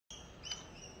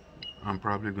I'm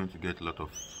probably going to get a lot of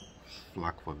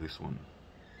flack for this one.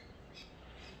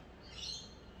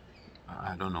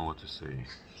 I don't know what to say.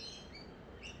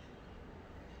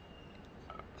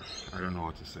 I don't know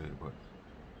what to say, but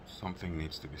something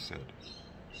needs to be said.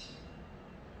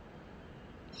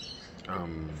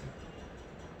 Um,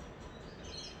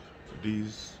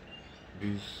 these,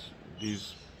 these,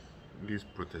 these, these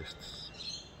protests.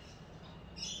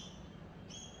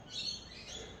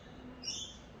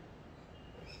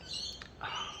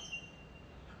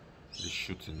 The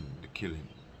shooting, the killing.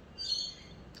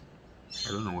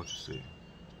 I don't know what to say.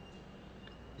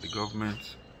 The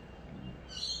government,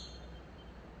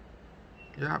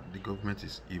 yeah, the government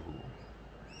is evil.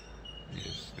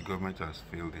 Yes, the government has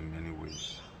failed in many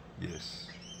ways. Yes.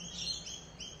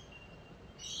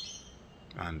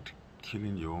 And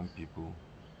killing your own people,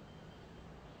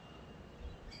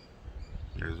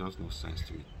 there's just no sense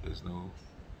to it. There's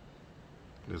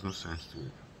no sense to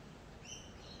it.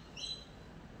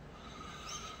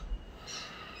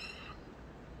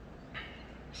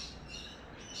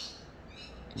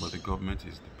 But the government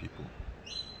is the people.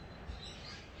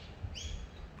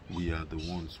 We are the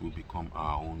ones who become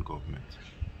our own government.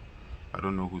 I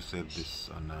don't know who said this,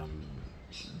 and I'm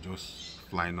just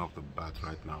flying off the bat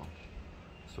right now.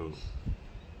 So,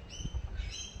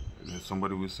 there's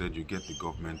somebody who said you get the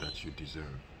government that you deserve.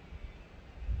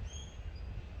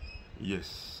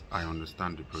 Yes, I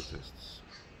understand the protests.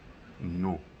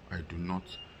 No, I do not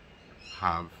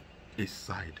have a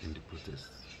side in the protests.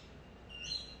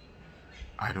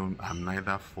 I'm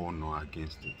neither for nor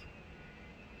against it.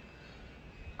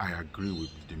 I agree with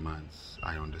the demands.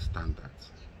 I understand that.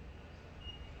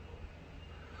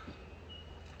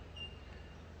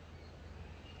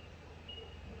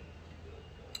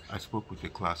 I spoke with a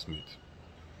classmate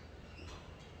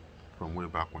from way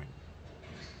back when.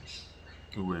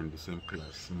 We were in the same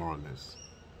class, more or less,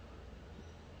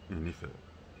 in Ife.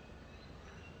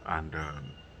 And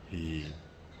he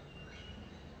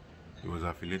was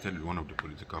affiliated with one of the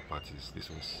political parties. This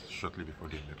was shortly before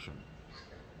the election.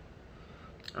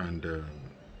 And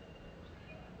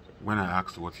when I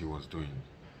asked what he was doing,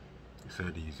 he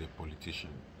said he's a politician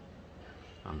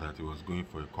and that he was going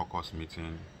for a caucus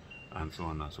meeting and so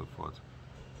on and so forth.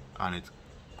 And it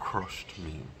crushed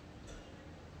me.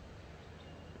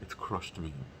 It crushed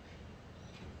me.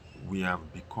 We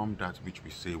have become that which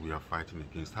we say we are fighting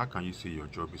against. How can you say your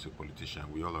job is a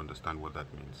politician? We all understand what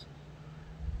that means.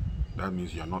 That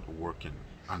means you're not working,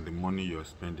 and the money you're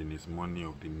spending is money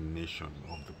of the nation,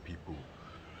 of the people.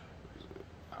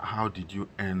 How did you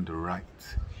earn the right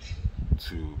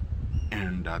to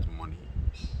earn that money?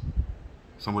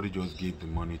 Somebody just gave the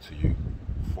money to you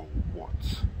for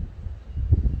what?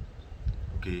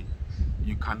 Okay,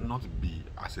 you cannot be,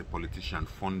 as a politician,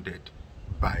 funded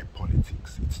by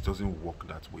politics. It doesn't work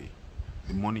that way.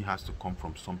 The money has to come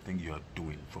from something you are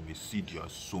doing, from a seed you are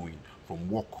sowing, from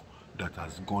work that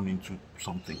has gone into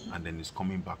something and then is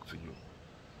coming back to you,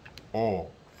 or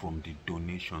from the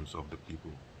donations of the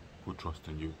people who trust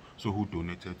in you. So who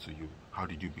donated to you? How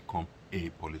did you become a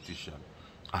politician?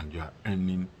 And you are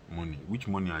earning money. Which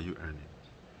money are you earning?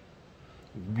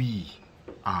 We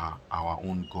are our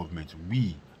own government.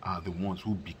 We are the ones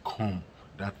who become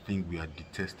that thing we are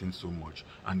detesting so much.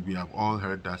 And we have all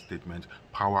heard that statement,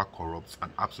 power corrupts,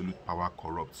 and absolute power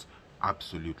corrupts.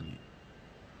 Absolutely.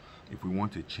 If we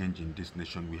want a change in this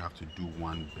nation, we have to do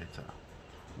one better.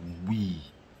 We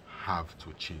have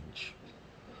to change.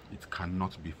 It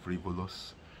cannot be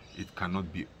frivolous. It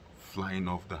cannot be flying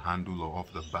off the handle or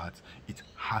off the bat. It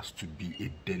has to be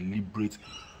a deliberate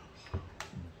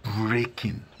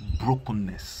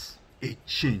brokenness, a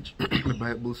change. The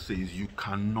Bible says you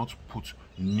cannot put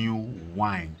new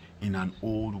wine in an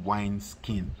old wine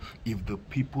skin. If the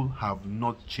people have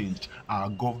not changed, our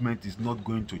government is not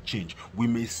going to change. We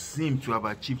may seem to have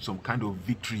achieved some kind of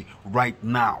victory right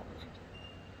now,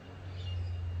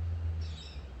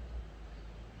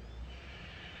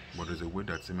 but there's a way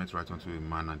that seemeth right unto a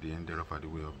man, and the end thereof are the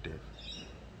way of death.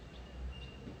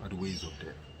 Are the ways of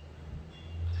death.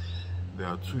 There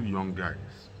are two young guys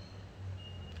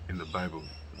in the Bible.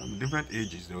 Different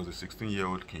ages. There was a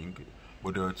 16-year-old king,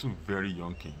 but there are two very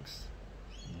young kings,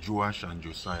 Joash and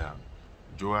Josiah.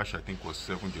 Joash, I think, was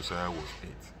 7, Josiah was 8.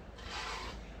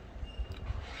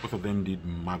 Both of them did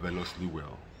marvelously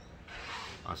well,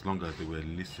 as long as they were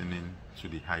listening to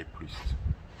the high priest.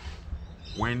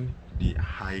 When the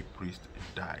high priest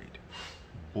died,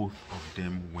 both of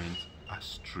them went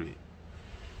astray.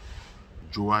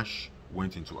 Joash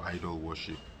went into idol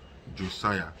worship.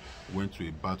 Josiah went to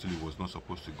a battle he was not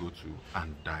supposed to go to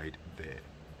and died there,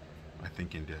 I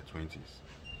think in their 20s.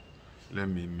 Let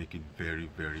me make it very,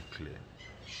 very clear.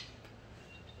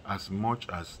 as much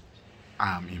as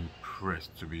I'm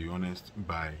impressed, to be honest,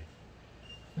 by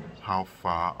how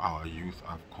far our youth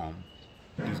have come.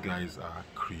 These guys are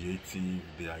creative,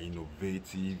 they are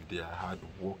innovative, they are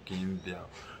hardworking,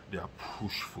 they are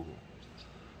pushful.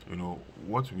 You know,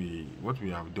 what we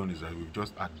have done is that we've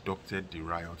just adopted the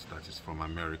riots that is from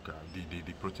America,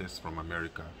 the protests from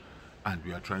America, and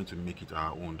we are trying to make it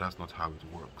our own. That's not how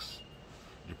it works.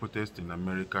 The protest in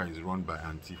America is run by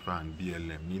Antifa and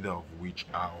BLM, neither of which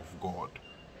are of God.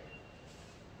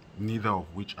 Neither of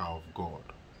which are of God.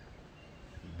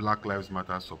 Black Lives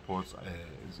Matter supports,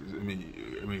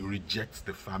 rejects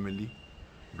the family.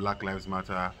 Black Lives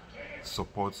Matter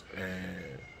supports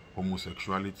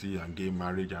homosexuality and gay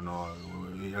marriage and all,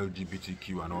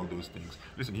 LGBTQ and all those things.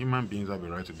 Listen, human beings have a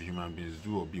right to be human beings.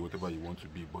 Do or be whatever you want to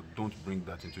be, but don't bring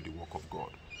that into the work of God.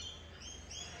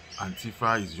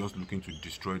 Antifa is just looking to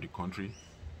destroy the country.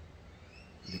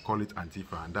 They call it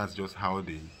Antifa, and that's just how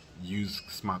they use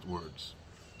smart words.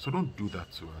 So don't do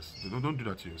that to us. Don't do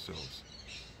that to yourselves.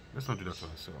 Let's not do that to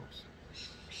ourselves.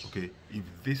 Okay, if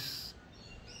this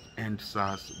End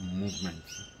SARS movement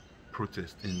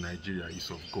protest in Nigeria is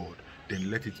of God,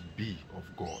 then let it be of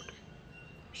God.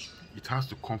 It has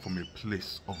to come from a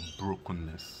place of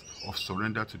brokenness, of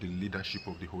surrender to the leadership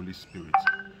of the Holy Spirit.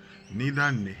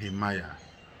 Neither Nehemiah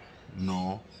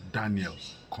nor Daniel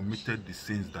committed the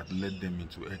sins that led them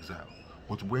into exile.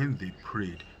 But when they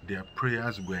prayed, their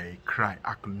prayers were a cry,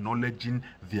 acknowledging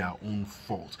their own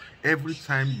faults. Every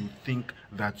time you think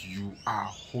that you are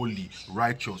holy,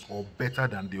 righteous, or better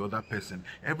than the other person,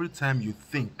 every time you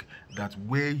think that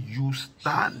where you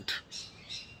stand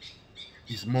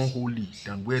is more holy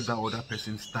than where that other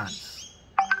person stands,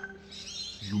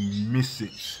 you miss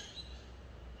it.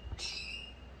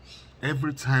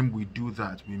 Every time we do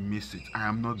that, we miss it. I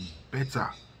am not better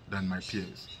than my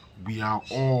peers. We are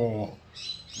all,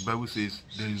 the Bible says,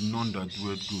 there is none that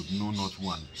doeth good, no, not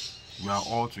one. We are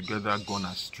all together gone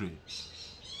astray.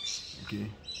 Okay?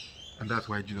 And that's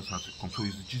why Jesus had to come. So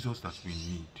it's Jesus that we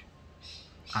need.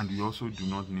 And we also do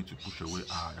not need to push away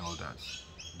our elders.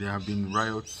 There have been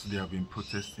riots, there have been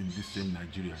protests in this same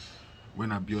Nigeria. When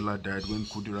Abiola died, when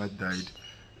Kudirat died,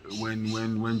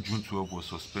 when June 12 was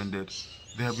suspended,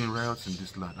 there have been riots in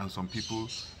this land, and some people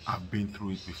have been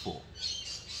through it before.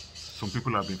 Some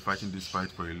people have been fighting this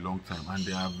fight for a long time, and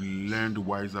they have learned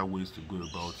wiser ways to go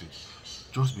about it.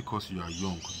 Just because you are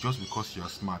young, just because you are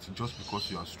smart, just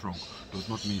because you are strong, does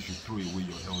not mean you should throw away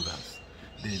your elders.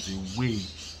 There is a way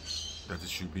that it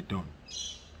should be done.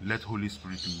 Let Holy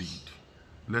Spirit lead.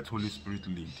 Let Holy Spirit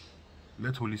lead.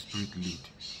 Let Holy Spirit lead.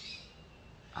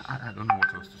 I don't know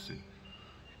what else to say.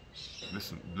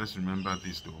 Listen, let's remember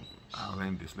this though. I'll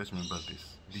end this. Let's remember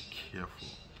this. Be careful.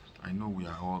 I know we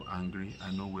are all angry.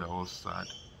 I know we are all sad.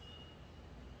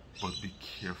 But be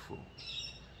careful.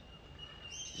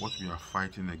 What we are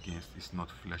fighting against is not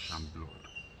flesh and blood.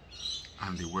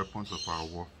 And the weapons of our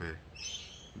warfare,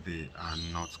 they are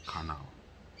not carnal.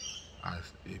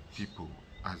 As a people,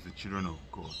 as the children of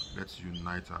God, let's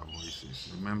unite our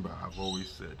voices. Remember, I've always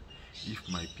said, if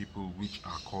my people which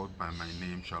are called by my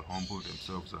name shall humble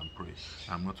themselves and pray.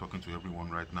 I'm not talking to everyone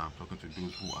right now. I'm talking to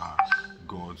those who are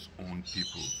God's own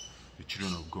people, the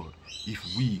children of God. If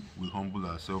we will humble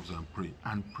ourselves and pray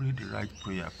the right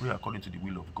prayer, pray according to the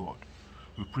will of God.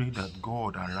 We pray that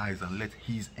God arise and let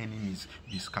his enemies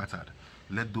be scattered.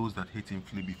 Let those that hate him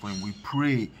flee before him. We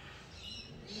pray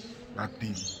that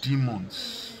the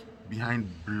demons behind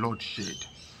bloodshed,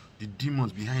 the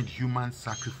demons behind human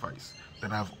sacrifice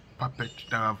that have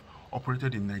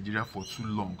operated in Nigeria for too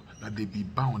long, that they be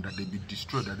bound, that they be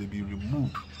destroyed, that they be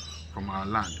removed from our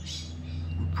land.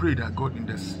 We pray that God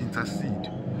intercede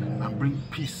and bring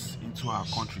peace into our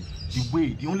country.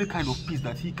 The only kind of peace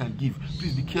that he can give.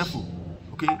 Please be careful,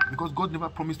 okay? Because God never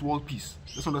promised world peace.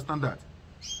 Let's understand that.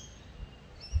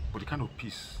 But the kind of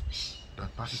peace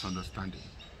that passes understanding,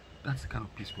 that's the kind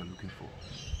of peace we're looking for.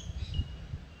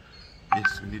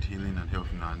 Yes, we need healing and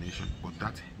health in our nation, but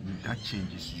that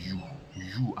change is you.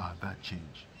 You are that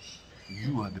change.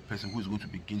 You are the person who is going to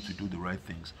begin to do the right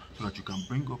things so that you can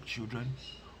bring up children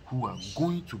who are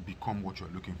going to become what you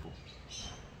are looking for.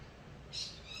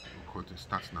 Because it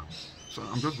starts now. So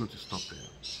I'm just going to stop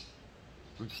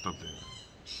there.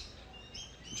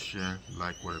 Share,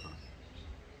 like, whatever.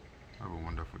 Have a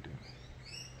wonderful day.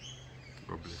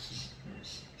 God bless you.